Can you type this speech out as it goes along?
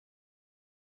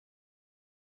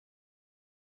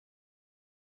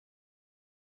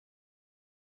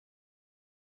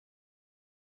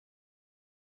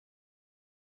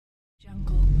Yo,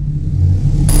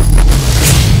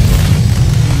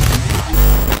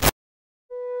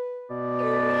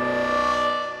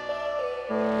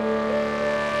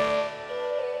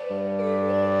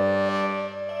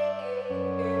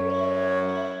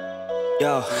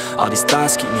 all these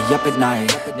thoughts keep me up at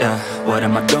night. Yeah, what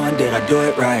am I doing? Did I do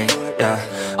it right?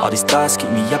 Yeah, all these thoughts keep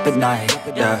me up at night.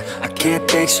 Yeah, I can't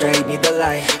think straight, need the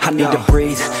light. I need to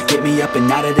breathe, get me up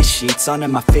and out of the sheets. Onto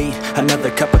my feet,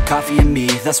 another cup of coffee and me.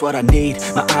 That's what I need,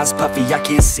 my eyes puffy, I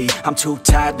can't see. I'm too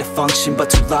tired to function, but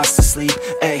too lost to sleep.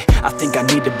 Ay, I think I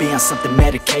need to be on something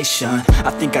medication. I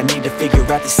think I need to figure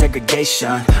out the segregation.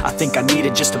 I think I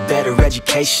needed just a better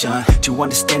education to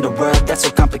understand a world that's so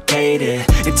complicated.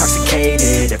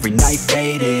 Intoxicated, every night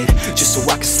faded, just so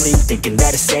I can sleep thinking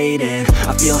that it's sated.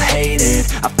 I feel hated,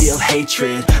 I feel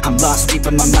hatred, I'm lost deep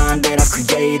in my mind that I've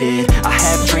created. I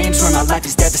have dreams where my life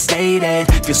is devastated,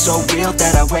 feel so real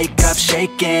that I wake up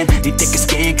shaking. Need thicker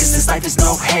skin cause this life is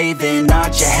no haven.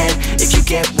 Nod your head if you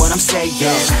get what I'm saying.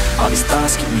 All these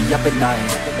thoughts keep me up at night.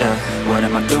 Yeah, what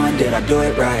am I doing? Did I do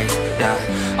it right? Yeah,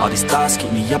 all these thoughts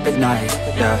keep me up at night.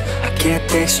 Yeah, I can't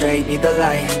think straight, need the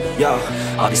light. Yo,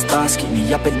 all these thoughts keep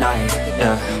me up at night.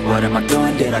 Yeah, what am I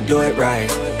doing? Did I do it right?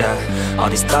 Yeah, all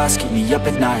these thoughts keep me up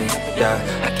at night. Yeah,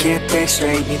 I can't think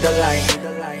straight, need the light.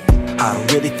 I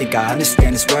don't really think I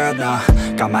understand this world now.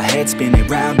 Got my head spinning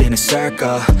round in a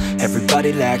circle.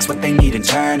 Everybody lacks what they need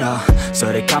internal,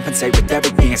 so they compensate with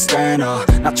everything external.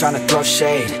 Not trying to throw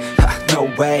shade,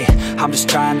 no way. I'm just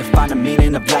trying to find the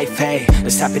meaning of life, hey.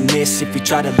 There's happiness if you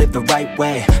try to live the right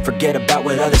way. Forget about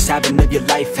what others have and live your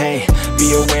life, hey.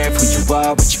 Be aware of who you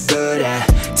are, what you're good at.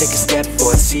 Take a step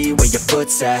forward, see where your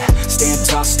foot's at. Stand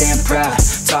tall, stand proud,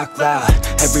 talk loud.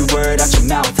 Every word out your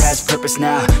mouth has purpose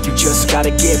now. You just gotta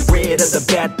get rid of the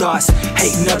bad thoughts.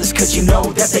 Hating others cause you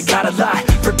know that they gotta lie.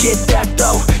 Forget that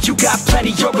though, you got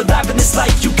plenty, you're alive in this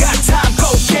life. You got time, go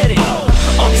get it.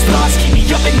 All these thoughts keep me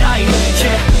up at night.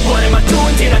 Yeah, what am I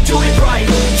doing? Did I do it right?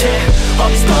 Yeah, all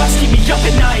these thoughts keep me up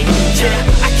at night. Yeah,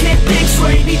 I can't think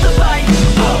straight, need the light.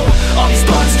 Oh, all these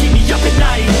thoughts keep me up at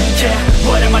night. Yeah,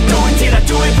 what am I doing? Did I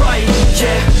do it right?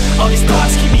 Yeah, all these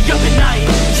thoughts keep me up at night.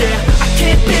 Yeah, I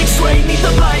can't think straight, need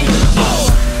the light. Oh.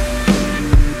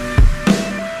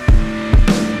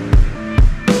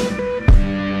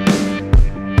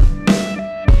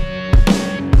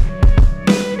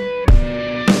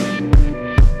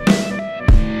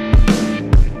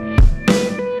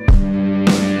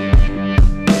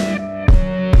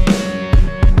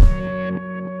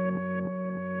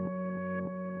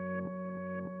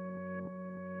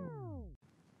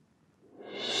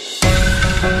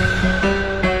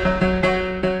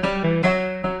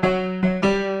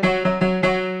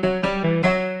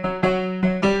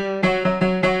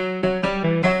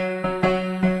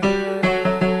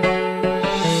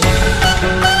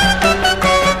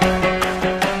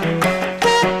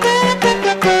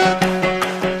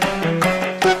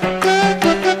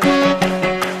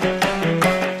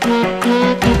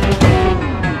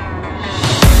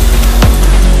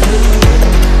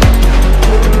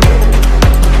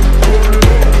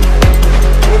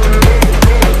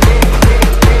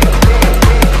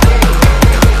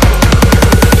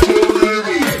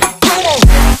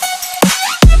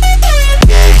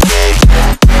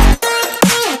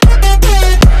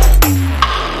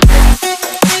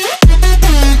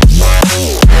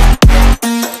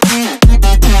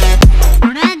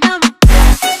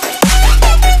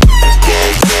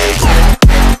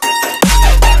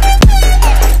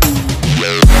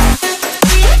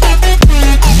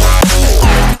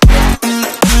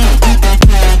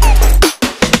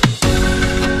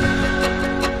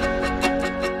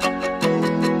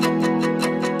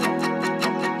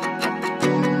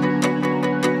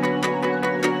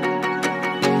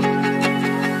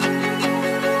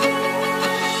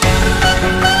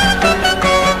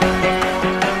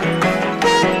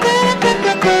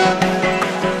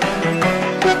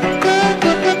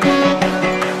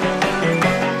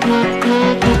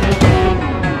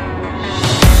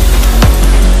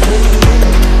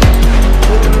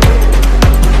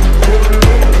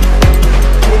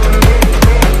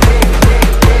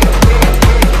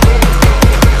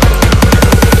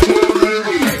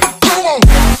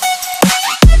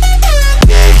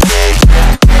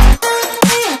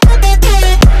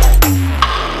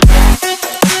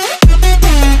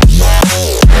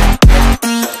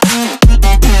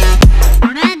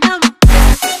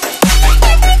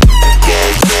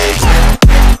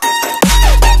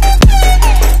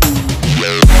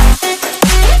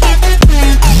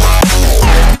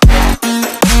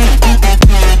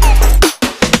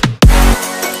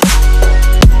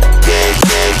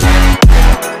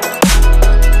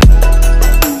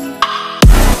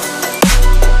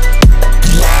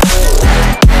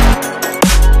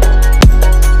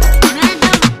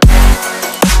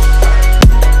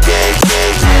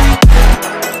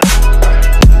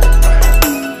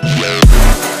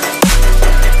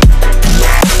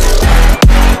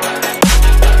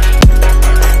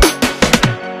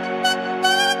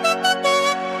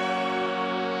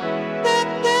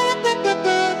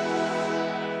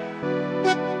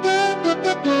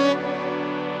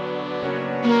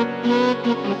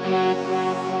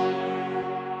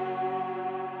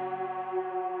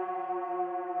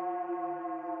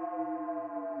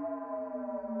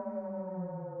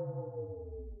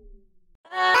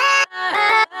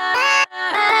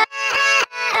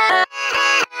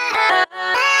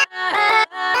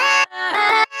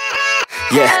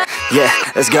 yeah,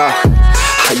 let's go.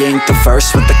 I ain't the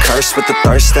first with the curse, with the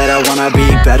thirst that I wanna be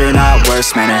better, not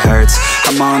worse, man it hurts.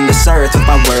 I'm on this earth with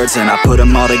my words and I put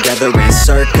them all together,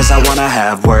 insert, cause I wanna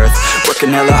have worth.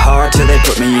 Working hella hard till they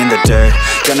put me in the dirt.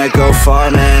 Gonna go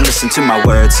far, man, listen to my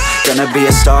words. Gonna be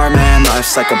a star, man,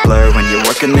 life's like a blur. When you're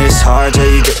working this hard, yeah,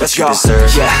 you get what you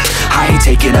deserve. Yeah, I ain't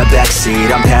taking a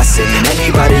backseat, I'm passing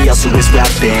anybody else who is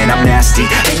rapping. I'm nasty,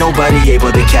 ain't nobody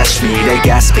able to catch me. They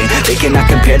gasping, they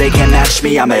cannot compare, they can't match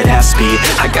me. I'm at half speed,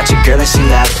 I got your girl and she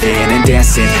laughing and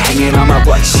dancing, hanging on my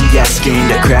butt, she asking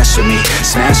to crash with me,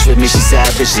 smash with me, she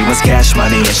savage, she wants cash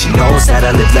money, and she knows that I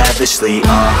live lavishly.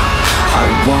 I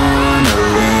wanna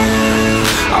live,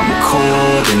 I'm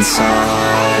cold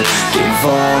inside, give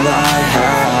all I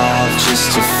have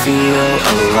just to feel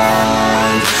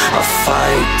alive. I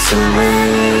fight to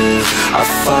live, I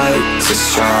fight to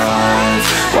strive,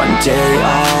 one day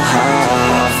I'll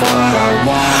have what I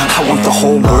want. I want the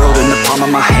whole world in the palm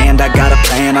of my hand, I got a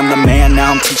plan, I'm the man,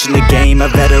 now I'm teaching the game, a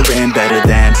veteran, better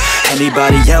than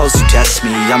anybody else who tests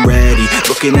me. I'm ready,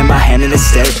 looking at my hand and it's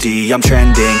steady. I'm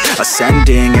trending,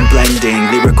 ascending and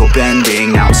blending, lyrical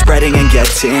bending. Now I'm spreading and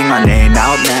getting my name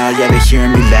out now. Yeah, they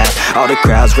hearing me laugh, all the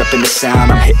crowds repping the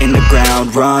sound. I'm hitting the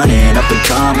ground, running, up and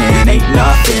coming, ain't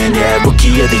nothing. Yeah,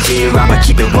 rookie of the year, I'ma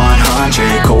keep it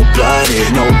 100.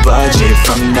 Cold-blooded, no budget,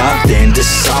 from nothing to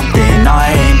something.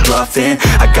 I ain't bluffing,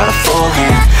 I got a full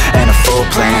hand and a full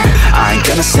plan. I ain't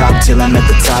gonna stop till I'm at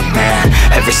the top, man.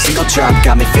 Every single drop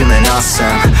got me feeling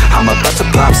awesome. I'm about to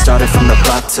pop, started from the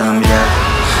bottom, yeah.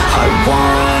 I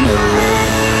wanna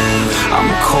live, I'm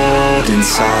cold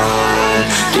inside,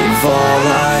 give all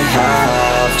I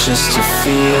have just to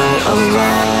feel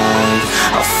alive.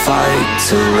 I fight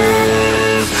to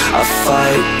live, I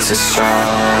fight to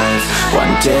strive,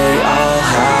 one day I'll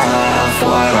have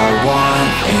what I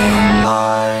want in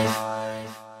life.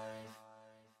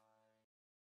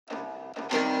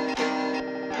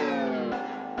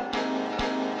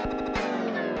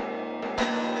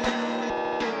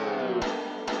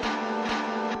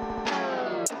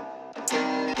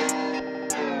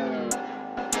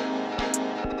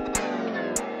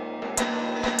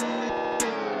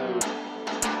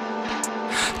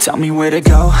 Tell me where to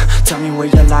go, tell me where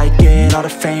you like it. All the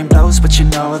fame blows, but you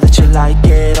know that you like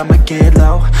it. I'ma get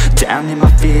low, down in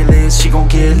my feelings. She gon'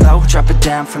 get low, drop it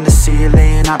down from the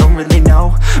ceiling. I don't really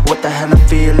know what the hell I'm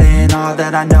feeling. All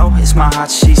that I know is my heart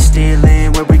she's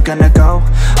stealing. Where we gonna go?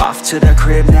 Off to the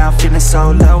crib now, feeling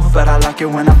so low, but I like it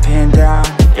when I'm pinned down,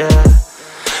 yeah.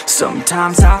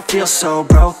 Sometimes I feel so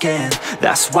broken,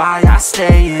 that's why I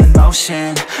stay in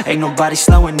motion. Ain't nobody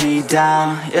slowing me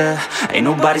down, yeah. Ain't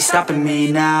nobody stopping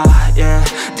me now, yeah.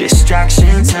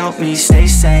 Distractions help me stay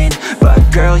sane, but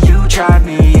girl, you drive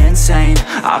me insane.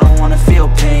 I don't wanna feel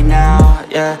pain now,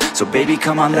 yeah. So baby,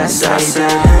 come on, let's lay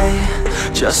down.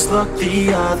 Hey, just look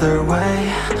the other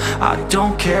way, I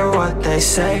don't care what they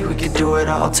say. We could do it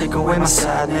all, take away my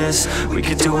sadness. We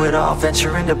could do it all,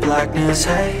 venture into blackness.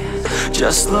 Hey,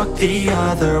 just look the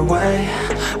other way,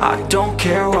 I don't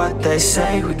care what they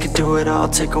say. We could do it all,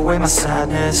 take away my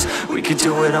sadness. We could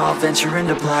do it all, venture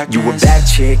into blackness. You a bad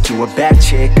chick, you a bad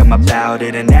chick, I'm about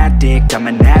it. An addict, I'm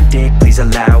an addict, please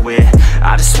allow it.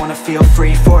 I just wanna feel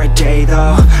free for a day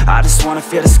though. I just wanna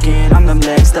feel the skin on them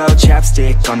legs though.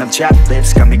 Chapstick on them chapped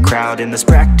lips, got me crowding. Let's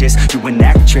practice, you an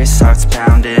actress, heart's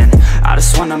pounding. I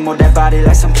just wanna move that body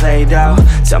like some Play-Doh.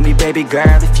 Tell me baby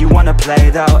girl if you wanna play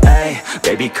though. Ay,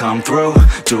 baby come through,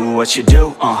 do what you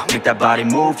do, make that body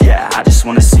move, yeah. I just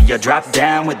wanna see you drop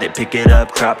down with it, pick it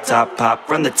up, crop top, pop,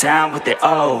 run the town with it,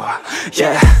 oh,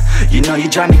 yeah. You know you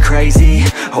drive me crazy,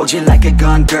 hold you like a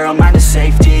gun, girl, mind the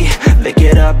safety. Lick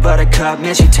it up, buttercup,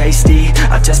 man, she tasty.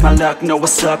 I test my luck, know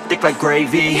what's up, thick like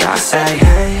gravy. I say,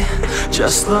 hey,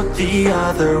 just look the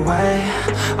other way,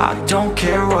 I don't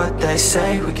care what they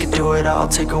say. We could do it all,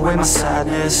 take away my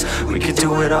sadness. We could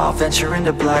do it all, venture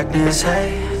into blackness.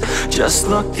 Hey, just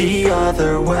look the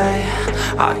other way,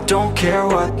 I don't care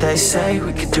what they say.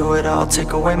 We could do it all,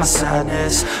 take away my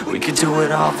sadness. We could do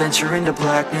it all, venture into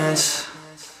blackness.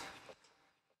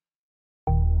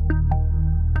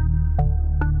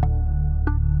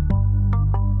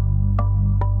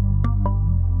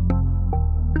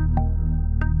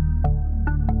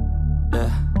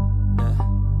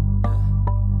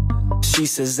 She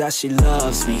says that she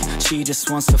loves me, she just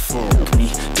wants to fuck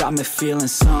me. Got me feeling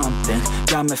something,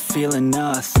 got me feeling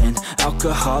nothing.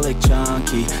 Alcoholic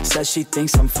junkie, says she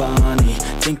thinks I'm funny.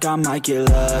 Think I might get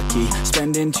lucky,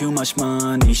 spending too much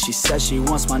money. She says she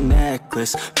wants my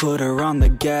necklace, put her on the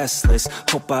guest list.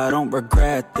 Hope I don't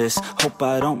regret this, hope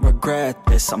I don't regret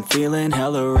this. I'm feeling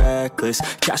hella reckless,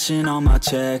 cashing all my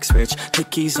checks rich.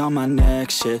 Hickeys on my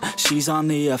neck, shit, she's on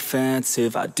the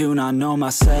offensive. I do not know my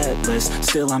set list,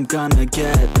 still I'm gonna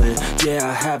get lit. Yeah,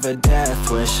 I have a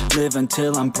death wish, live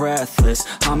until I'm breathless.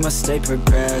 I'ma stay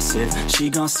progressive, she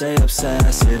gon' stay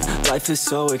obsessive. Life is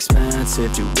so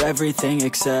expensive, do everything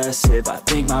excessive. I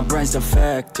think my brain's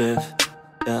defective,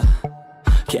 yeah.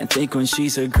 Can't think when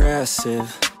she's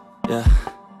aggressive, yeah.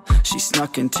 She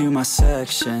snuck into my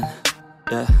section,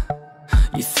 yeah.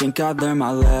 You think I'd learn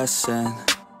my lesson,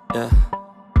 yeah.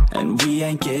 And we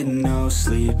ain't getting no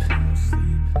sleep.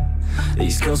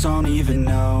 These girls don't even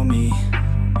know me.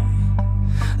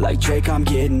 Like Drake, I'm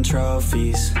getting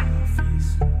trophies.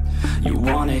 You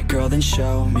want it, girl, then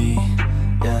show me,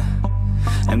 yeah.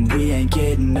 And we ain't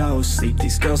getting no sleep.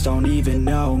 These girls don't even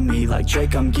know me. Like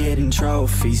Drake, I'm getting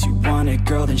trophies. You want it,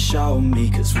 girl, then show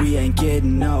me. Cause we ain't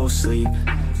getting no sleep,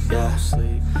 yeah.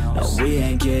 No, we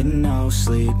ain't getting no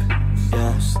sleep,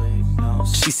 yeah.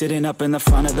 She's sitting up in the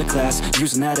front of the class,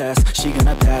 using that ass, she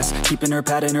gonna pass. Keeping her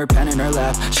pad and her pen in her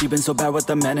lap. She been so bad with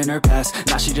the men in her past.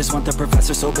 Now she just want the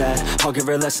professor so bad. I'll give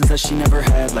her lessons that she never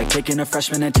had, like taking a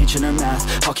freshman and teaching her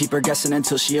math. I'll keep her guessing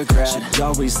until she a grad. She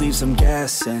always leaves them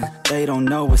guessing, they don't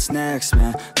know what's next,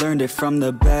 man. Learned it from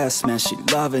the best, man. She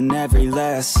loving every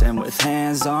lesson, with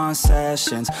hands-on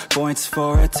sessions, points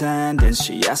for attendance.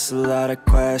 She asks a lot of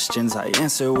questions, I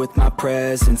answer with my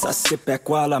presence. I sit back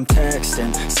while I'm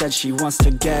texting, said she wants to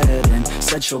get it in,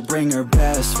 said she'll bring her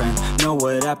best friend. Know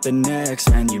what happened next,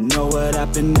 man, you know what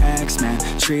happened next, man.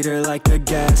 Treat her like a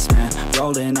guest, man,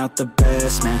 rolling out the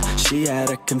best, man. She had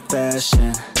a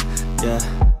confession, yeah.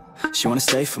 She wanna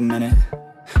stay for a minute,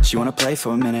 she wanna play for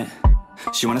a minute,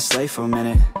 she wanna slay for a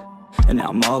minute, and now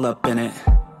I'm all up in it.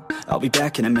 I'll be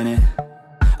back in a minute,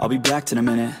 I'll be back in a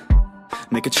minute,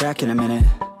 make a track in a minute,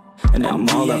 and now I'm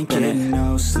all up in it.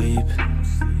 No sleep,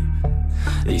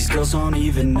 these girls don't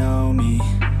even know me.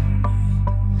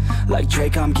 Like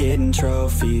Drake, I'm getting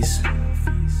trophies.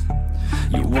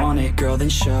 You want it, girl, then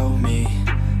show me,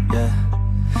 yeah.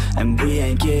 And we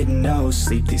ain't getting no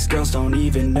sleep. These girls don't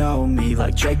even know me.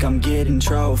 Like Drake, I'm getting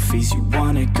trophies. You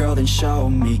want it, girl, then show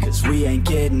me. Cause we ain't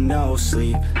getting no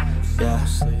sleep, yeah.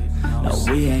 No,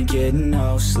 we ain't getting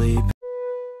no sleep.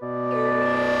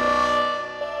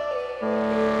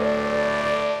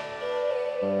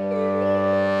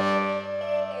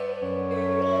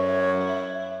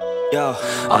 Yo,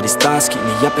 all these thoughts keep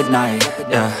me up at night,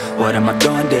 yeah. What am I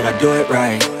doing? Did I do it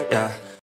right? Yeah.